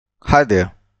Hi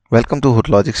there, welcome to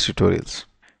Hotelogix tutorials.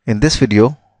 In this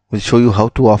video, we'll show you how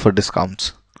to offer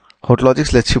discounts.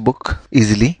 Hotelogix lets you book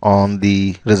easily on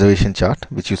the reservation chart,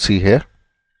 which you see here.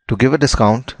 To give a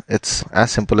discount, it's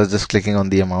as simple as just clicking on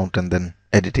the amount and then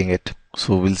editing it.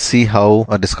 So we'll see how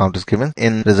a discount is given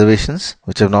in reservations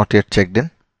which have not yet checked in.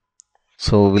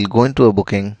 So we'll go into a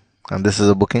booking, and this is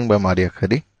a booking by Maria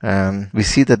Khari, and we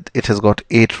see that it has got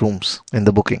 8 rooms in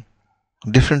the booking.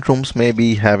 Different rooms may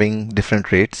be having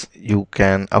different rates. You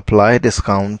can apply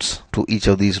discounts to each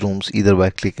of these rooms either by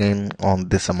clicking on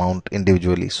this amount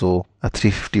individually. So a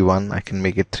 351, I can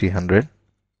make it 300,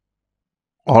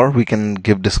 or we can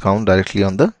give discount directly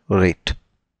on the rate.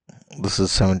 This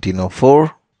is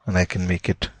 1704 and I can make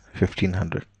it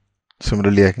 1500.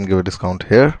 Similarly, I can give a discount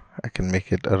here. I can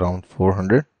make it around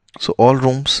 400. So all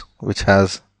rooms which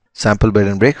has sample bed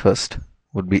and breakfast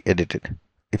would be edited.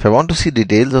 If I want to see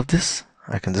details of this,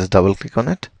 I can just double click on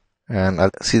it and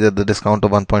I'll see that the discount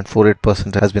of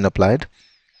 1.48% has been applied.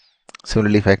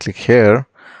 Similarly, if I click here,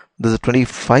 there's a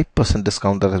 25%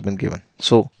 discount that has been given.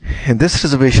 So in this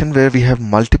reservation where we have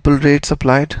multiple rates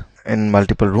applied in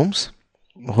multiple rooms,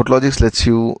 Hotelogix lets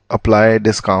you apply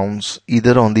discounts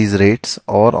either on these rates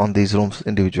or on these rooms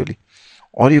individually.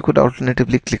 Or you could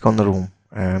alternatively click on the room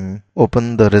and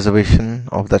open the reservation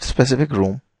of that specific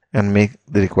room and make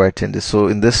the required changes. So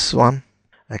in this one,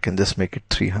 I can just make it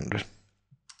 300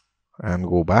 and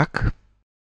go back.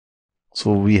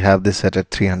 So we have this set at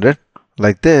 300.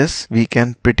 Like this, we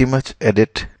can pretty much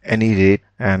edit any rate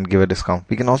and give a discount.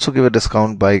 We can also give a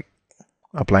discount by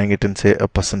applying it in, say, a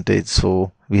percentage.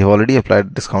 So we have already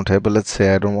applied discount here, but let's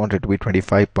say I don't want it to be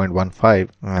 25.15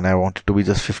 and I want it to be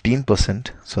just 15%.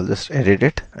 So I'll just edit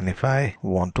it, and if I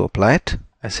want to apply it,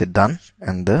 I say done,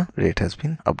 and the rate has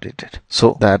been updated.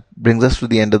 So that brings us to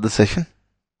the end of the session.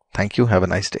 Thank you. Have a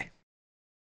nice day.